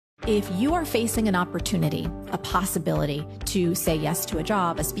If you are facing an opportunity, a possibility to say yes to a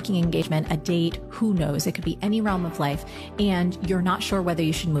job, a speaking engagement, a date, who knows, it could be any realm of life, and you're not sure whether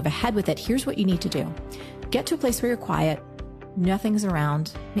you should move ahead with it, here's what you need to do. Get to a place where you're quiet, nothing's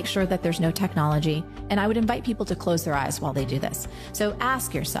around, make sure that there's no technology, and I would invite people to close their eyes while they do this. So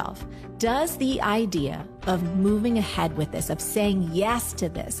ask yourself, does the idea of moving ahead with this, of saying yes to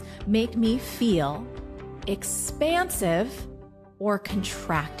this, make me feel expansive or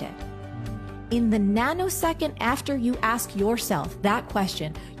contracted? In the nanosecond after you ask yourself that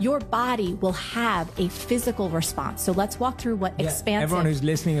question, your body will have a physical response. So let's walk through what expansive. Everyone who's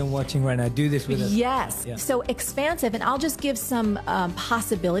listening and watching right now, do this with us. Yes. Yeah. So expansive, and I'll just give some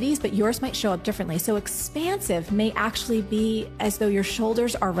possibilities, but yours might show up differently. So expansive may actually be as though your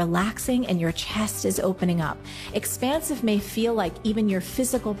shoulders are relaxing and your chest is opening up. Expansive may feel like even your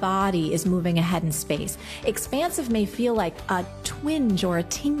physical body is moving ahead in space. Expansive may feel like a twinge or a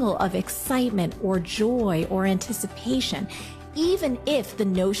tingle of excitement or joy or anticipation, even if the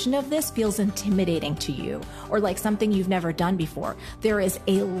notion of this feels intimidating to you or like something you've never done before. There is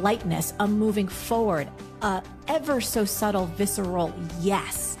a lightness, a moving forward, a ever so subtle, visceral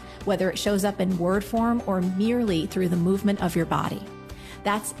yes, whether it shows up in word form or merely through the movement of your body.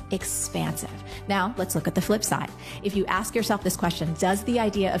 That's expansive. Now, let's look at the flip side. If you ask yourself this question, does the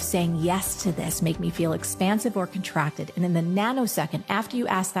idea of saying yes to this make me feel expansive or contracted? And in the nanosecond after you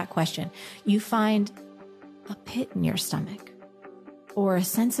ask that question, you find a pit in your stomach or a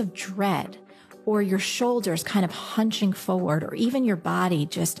sense of dread or your shoulders kind of hunching forward or even your body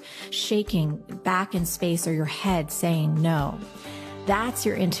just shaking back in space or your head saying no. That's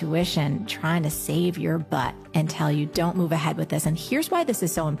your intuition trying to save your butt and tell you don't move ahead with this. And here's why this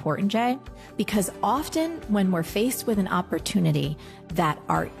is so important, Jay, because often when we're faced with an opportunity that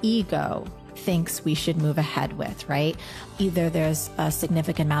our ego thinks we should move ahead with, right? Either there's a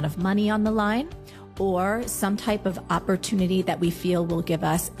significant amount of money on the line or some type of opportunity that we feel will give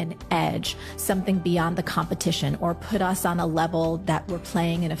us an edge, something beyond the competition, or put us on a level that we're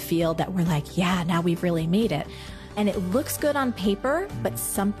playing in a field that we're like, yeah, now we've really made it. And it looks good on paper, but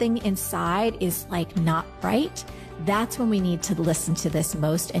something inside is like not right. That's when we need to listen to this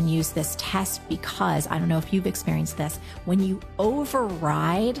most and use this test, because I don't know if you've experienced this. When you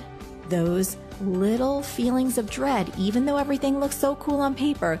override those little feelings of dread, even though everything looks so cool on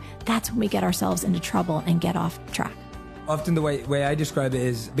paper, that's when we get ourselves into trouble and get off track. Often the way I describe it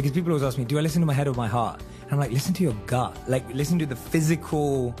is, because people always ask me, do I listen to my head or my heart? And I'm like, listen to your gut. Like, listen to the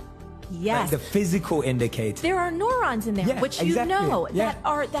physical... Yes. Like the physical indicator. There are neurons in there, which exactly. you know,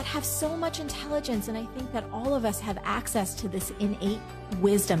 that have so much intelligence. And I think that all of us have access to this innate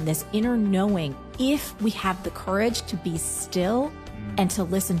wisdom, this inner knowing, if we have the courage to be still and to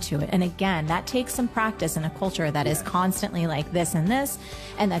listen to it. And again, that takes some practice in a culture that is constantly like this and this.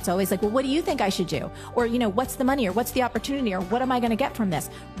 And that's always like, well, what do you think I should do? Or, you know, what's the money or what's the opportunity or what am I going to get from this?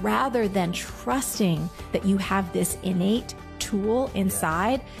 Rather than trusting that you have this innate tool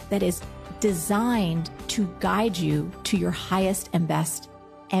inside that is designed to guide you to your highest and best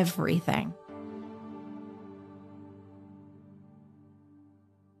everything.